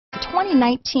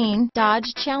2019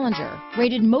 Dodge Challenger.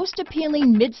 Rated most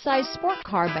appealing midsize sport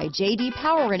car by J.D.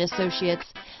 Power and Associates,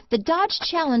 the Dodge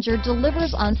Challenger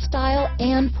delivers on style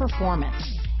and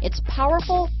performance. It's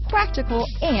powerful, practical,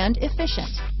 and efficient.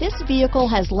 This vehicle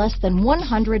has less than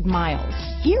 100 miles.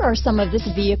 Here are some of this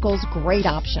vehicle's great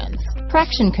options: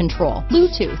 traction control,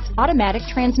 Bluetooth, automatic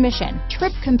transmission,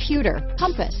 trip computer,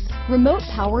 compass, remote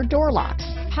power door locks,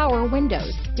 power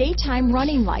windows, daytime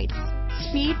running lights,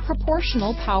 speed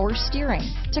proportional power steering,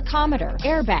 tachometer,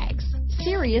 airbags,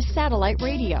 Sirius Satellite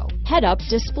Radio, head-up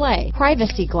display,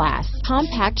 privacy glass,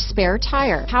 compact spare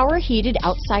tire, power heated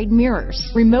outside mirrors,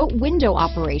 remote window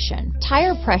operation,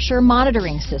 tire pressure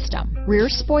monitoring system, rear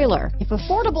spoiler. If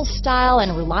affordable style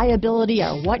and reliability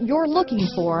are what you're looking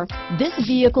for, this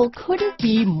vehicle couldn't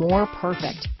be more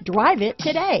perfect. Drive it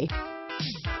today.